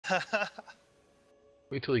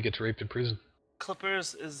Wait till he gets raped in prison.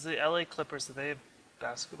 Clippers is the LA Clippers. Are they a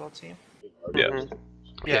basketball team? Yeah. Mhm.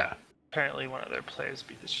 Yeah. Apparently, one of their players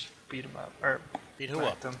beat him up or Beat who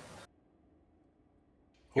up? them.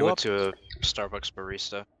 He went to a Starbucks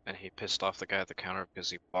barista and he pissed off the guy at the counter because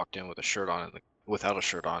he walked in with a shirt on and without a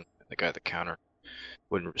shirt on, and the guy at the counter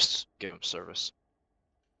wouldn't give him service.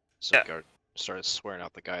 So Yeah. the guard started swearing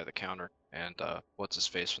out the guy at the counter, and what's his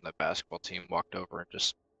face from that basketball team walked over and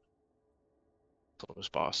just told him his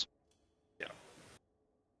boss. Yeah.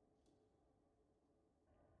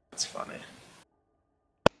 That's funny.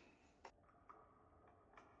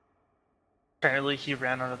 Apparently, he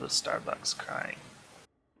ran out of the Starbucks crying.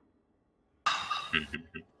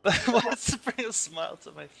 What's to bring a smile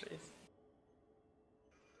to my face?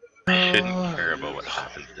 I shouldn't care about what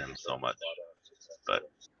happens to him so much,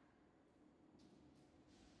 but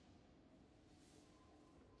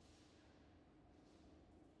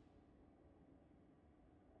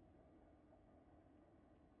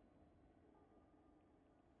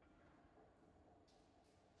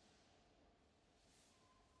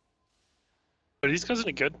Are these guys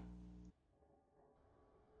any good?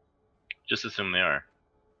 just assume they are,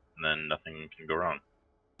 and then nothing can go wrong.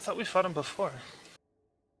 I thought we fought him before.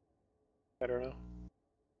 I don't know.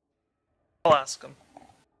 I'll ask him.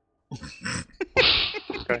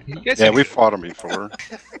 Okay. Yeah, we fought him before.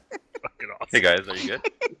 Fucking awesome. Hey guys, are you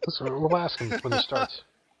good? Listen, we'll ask him when it starts.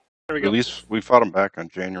 There we go. At least we fought him back on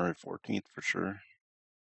January 14th for sure.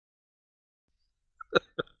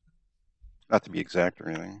 Not to be exact or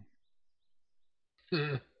anything.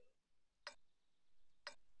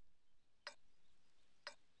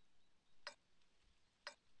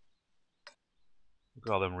 Look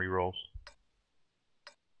at all them rerolls.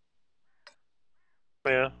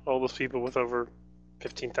 Yeah, all those people with over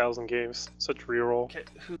 15,000 games. Such reroll. Okay,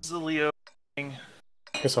 who's the Leo? You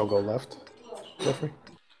Guess I'll go left. Jeffrey?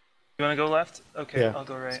 want to go left? Okay, Yeah. I'll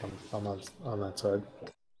go right. So I'm on that side.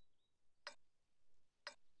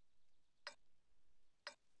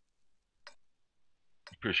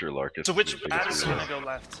 Pretty sure Larkus. So which is the bat biggest is reason. gonna go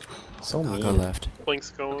left? So I'll mean. go left.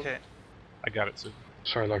 Blink's going. Okay. I got it, Sue.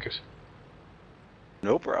 Sorry, Larkus.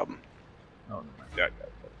 No problem. Oh, never mind. Yeah, I got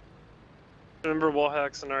it. Remember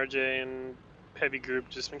Wallhacks and RJ and Heavy Group,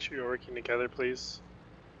 just make sure you're working together, please.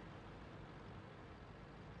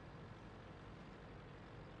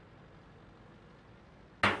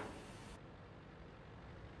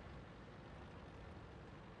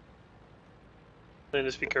 And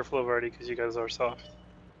just be careful of Artie because you guys are soft.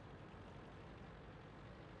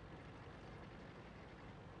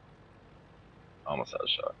 Almost had a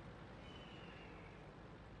shot.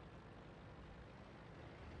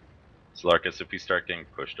 So Larkus, if we start getting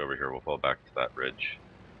pushed over here, we'll fall back to that ridge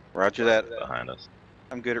Roger that. behind us.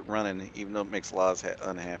 I'm good at running, even though it makes Laws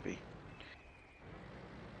unhappy.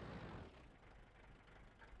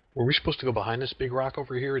 Were we supposed to go behind this big rock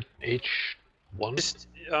over here at H1? Just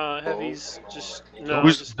heavies, just no.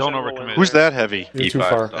 Who's- just don't general overcommit. in Who's there. that heavy? You're too E5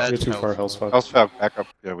 far. stuff. You're too far, That's Hellspot. House Falcon, back up.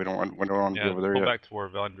 Yeah, we don't want to Yeah, be over there pull yet. back to where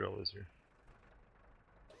Vendrill is here.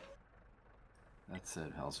 That's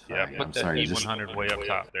it, Hell's Yeah, Flag. put I'm that sorry, you just E100 way up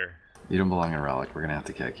top there. you don't belong in Relic. We're gonna have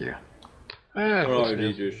to kick you.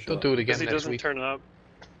 Listen, don't do it again Because he next doesn't week. turn up.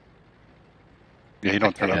 Yeah, you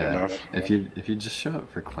don't turn up Yeah, enough. if you just show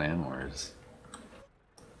up for Clan Wars.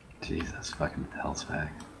 Jesus, fucking Hell's Flag.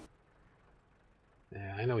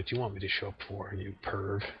 Yeah, I know what you want me to show up for, you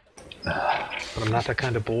perv. But I'm not that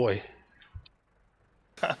kind of boy.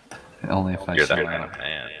 Only if I You're show that kind up of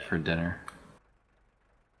man. for dinner.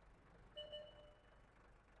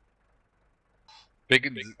 Big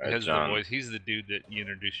Alright, has the John. voice. He's the dude that you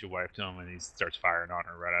introduce your wife to him and he starts firing on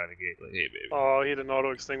her right out of the gate. Like, hey, baby. Oh, he had an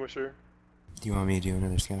auto extinguisher. Do you want me to do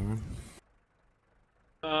another sky run?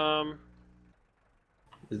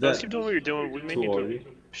 Let's keep doing what you're doing. We may need to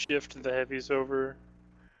shift the heavies over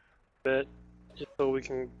a bit, just so we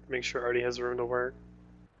can make sure Artie has room to work.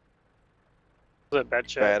 That bad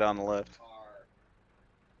chat. Bad on the left.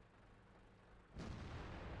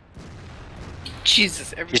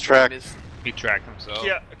 Jesus, every He's tracked. is He tracked himself.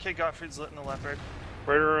 Yeah. Okay, Gottfried's lit in the leopard.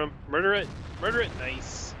 Murder him. Murder it. Murder it.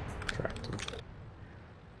 Nice. Tracked him.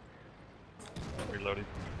 Reloaded.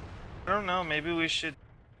 I don't know. Maybe we should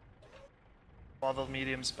wall the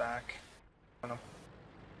mediums back. I don't know.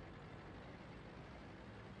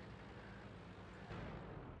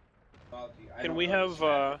 Can we have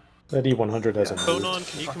That E100 hasn't moved. Conan,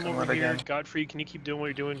 can you come Fucking over lit here? again. Godfrey, can you keep doing what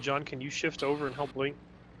you're doing? John, can you shift over and help Blink?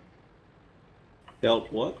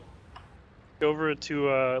 Help what? Go over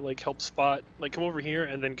to like help spot, like come over here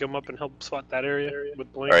and then come up and help spot that area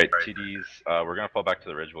with Blink. Alright, TDs, we're gonna fall back to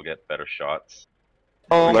the ridge, we'll get better shots.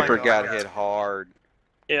 Oh my Leopard God. got hit hard.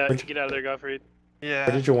 Yeah, Which- get out of there, Gottfried. Yeah.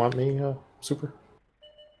 Where did you want me, Super?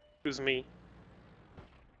 Who's me?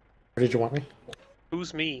 Where did you want me?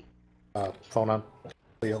 Who's me? Phone on.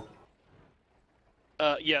 Leo.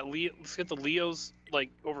 Yeah, Leo. Let's get the Leos like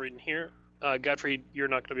over in here. Gottfried, you're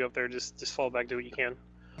not gonna be up there. Just fall back, do what you can.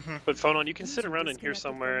 But phone on, you can sit around in here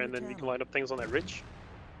somewhere, and then we can line up things on that ridge.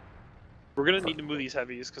 We're gonna need to move these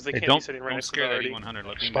heavies because they Hey, can't be sitting right don't next to scare the that RD. E100.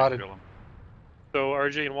 Let me Spotted. drill him. So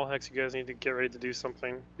RJ and Wallhex, you guys need to get ready to do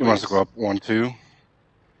something. He wants to go up 1-2.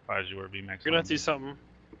 As you were VMAX. You're gonna have to do something.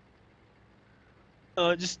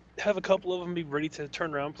 Just have a couple of them be ready to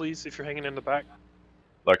turn around, please, if you're hanging in the back.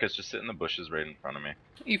 Larkus, just sit in the bushes right in front of me.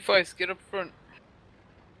 E5s, get up front.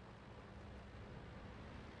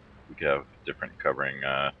 We could have different covering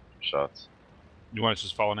shots. You want us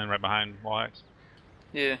just falling in right behind Wallhex?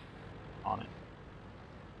 Yeah. On it.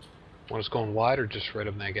 Want us going wide or just right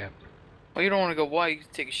up in that gap? Well, you don't want to go wide. You can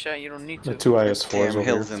take a shot. You don't need The to. 2 IS4s Damn, over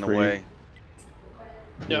hill's here. in the 3 way.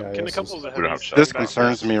 Yeah, can a ISs. couple of the We don't have heavies... shots. This back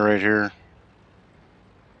concerns fast? me right here.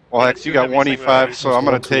 Well, Hex, you got Heavy one single E5, heavy. so I'm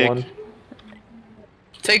gonna take. 1-2-1.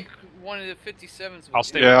 Take one of the 57s. With I'll you.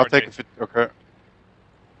 stay Yeah, I'll with take RJ. a 50. Okay.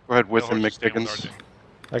 Go ahead with Go him, horse, stay with McDickens. RJ.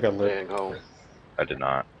 I got lit. I did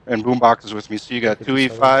not. And Boombox is with me, so you got 2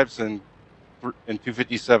 57. E5s and 2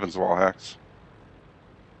 57s, Wall Hacks.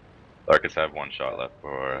 Larkus, I have one shot left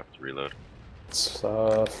before I have to reload. It's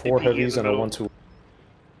 4 APE in heavies the and a middle. 1-2.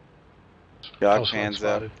 Got House one hands up.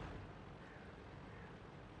 spotted.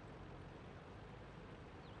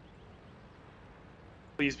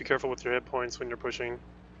 Please be careful with your hit points when you're pushing.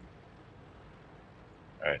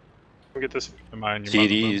 Alright. We'll get this. Am I in your mother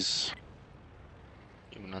boom? TDs.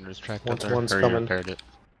 E100's tracked Once up there. one's Or you coming. repaired it.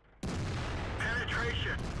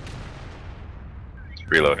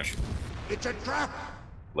 Reloading.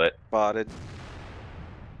 Lit. Spotted.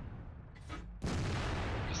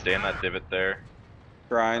 Just stay in that divot there.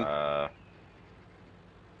 Grind.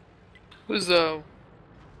 Who's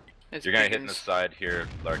it's You're gonna hit in the Pickens. side here,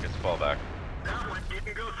 Larkus. Fall back.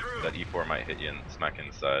 That E4 might hit you and smack you in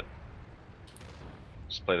the side.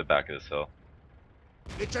 Just play the back of this hill.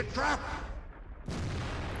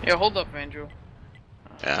 Yeah, hold up, Andrew.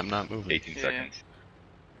 Yeah, I'm not moving. 18 Yeah. seconds.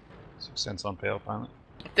 6 cents on Pale Pilot.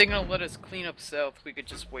 If they're gonna let us clean up south, we could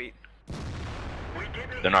just wait.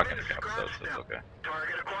 They're not gonna cap those, so it's okay.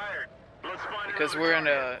 Because we're in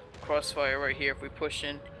a crossfire right here if we push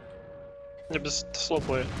in. Yeah, just slow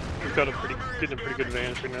play it. We've got a pretty good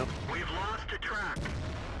advantage right now.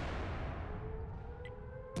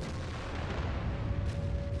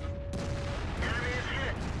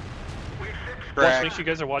 Watch, make sure you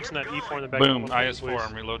guys are watching that E4 in the back. Boom, Almost always, IS4,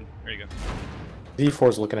 I'm reloading. There you go.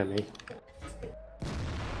 D4's looking at me.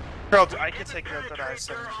 Bro, I could take out that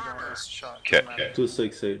I-7 if you don't want this shot. Okay. Doesn't matter.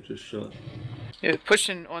 268 just shot. Yeah,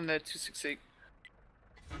 pushing on the 268.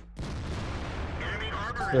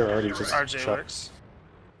 They're already just RJ shot. works.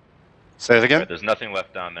 Say it again? Alright, there's nothing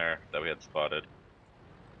left down there that we had spotted.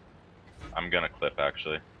 I'm gonna clip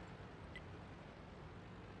actually.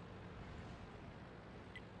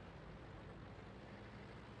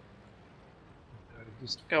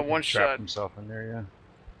 Just Got one trapped shot. himself in there, yeah.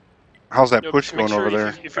 How's that No, push make going sure over there?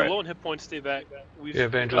 If you're Alright. low on hit points, stay back. We've Yeah,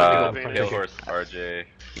 Evangel, got go. an Pale advantage. Horse, RJ.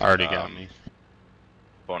 Already got Um, me.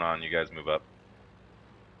 Phone on, you guys move up.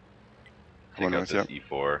 Come on, Take out yeah. this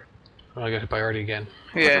E4. Oh, I got hit by Artie again.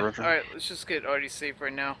 Yeah, Roger. alright, let's just get Artie safe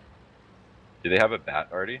right now. Do they have a bat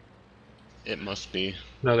already? It must be.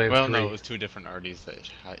 No, they have Well, 3. no, it was 2 different RDs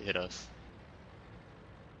that hit us.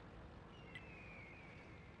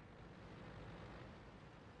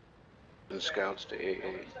 The scouts to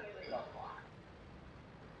AA.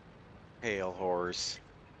 Hail horse.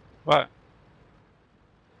 What?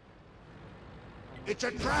 Any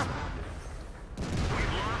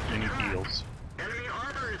deals?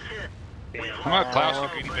 Come on, Klaus,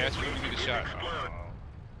 you greedy bastard, let me get a shot. Oh,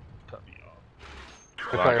 cut me off.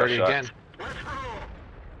 Hit on, by got Artie shot. again.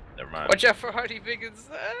 Never mind. Watch out for Artie Biggins.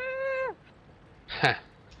 Ah!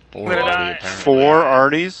 4 Where did RD I- apparently. 4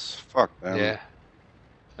 Arties? Fuck them. Yeah.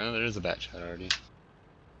 Oh, there is a bat shot already.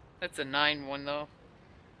 That's a 9-1 though.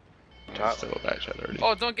 Still a bat shot already.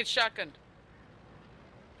 Oh, don't get shotgunned.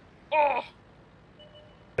 Oh!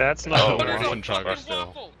 That's not Oh, the we're one. off in progress Fucking still.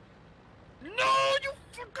 waffle. No, you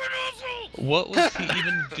fucking asshole! What was he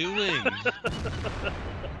even doing?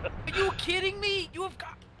 Are you kidding me? You have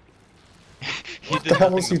got. What the hell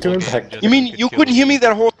was he doing back there? You mean you couldn't hear me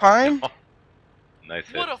that whole time? Nice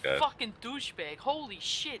hit, What a guys. fucking douchebag! Holy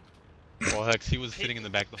shit! Well, Hex, he was sitting in the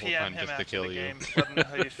back the whole PM time him just to after kill the you. game. Let him know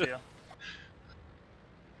how you feel.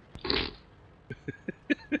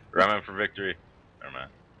 Ramen for victory. Never mind.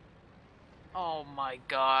 Oh my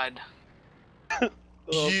god.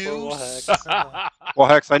 You Well,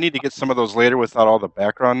 Hex, I need to get some of those later without all the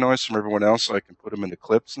background noise from everyone else so I can put them into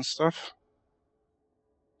clips and stuff.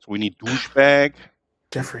 So we need douchebag.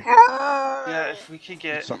 Jeffrey. Yeah, if we could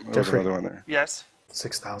get... Something, there was Jeffrey. another one there. Yes?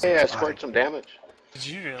 6,000. Hey, I scored some damage. Did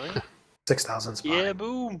you really? 6,000 spy. Yeah,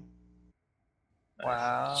 boom.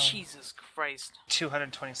 Wow. Jesus Christ.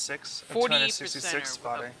 226. 48% 266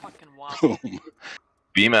 spotting. fucking wow.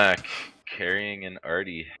 BMAC carrying an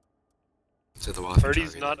Artie. So the Waffen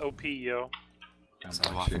Artie's target. not OP, yo. So the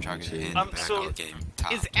Waffen target in the back so of the game.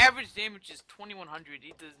 Top. His average damage is 2100.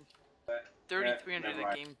 He does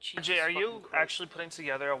 3300 a game. Jesus Jay, are you fucking Christ. actually putting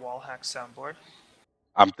together a wall hack soundboard?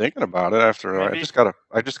 I'm thinking about it after I Maybe. just got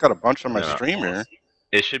a bunch on my No, stream here.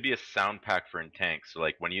 It should be a sound pack for in tanks. So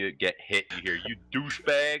like when you get hit, you hear "you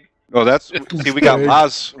douchebag." No, that's see, we got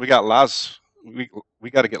Laz. We got Laz. We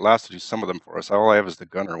got to get Laz to do some of them for us. All I have is the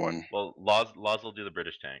gunner one. Well, Laws will do the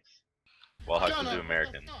British tanks. Wallhawks will do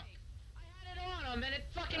American. And then it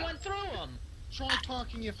fucking went through him. Try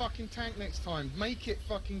parking your fucking tank next time. Make it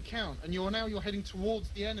fucking count. And you're heading towards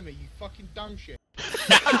the enemy. You fucking dumb shit.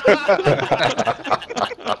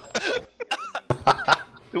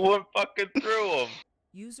 It went fucking through him.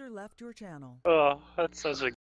 User left your channel. Oh, that's such a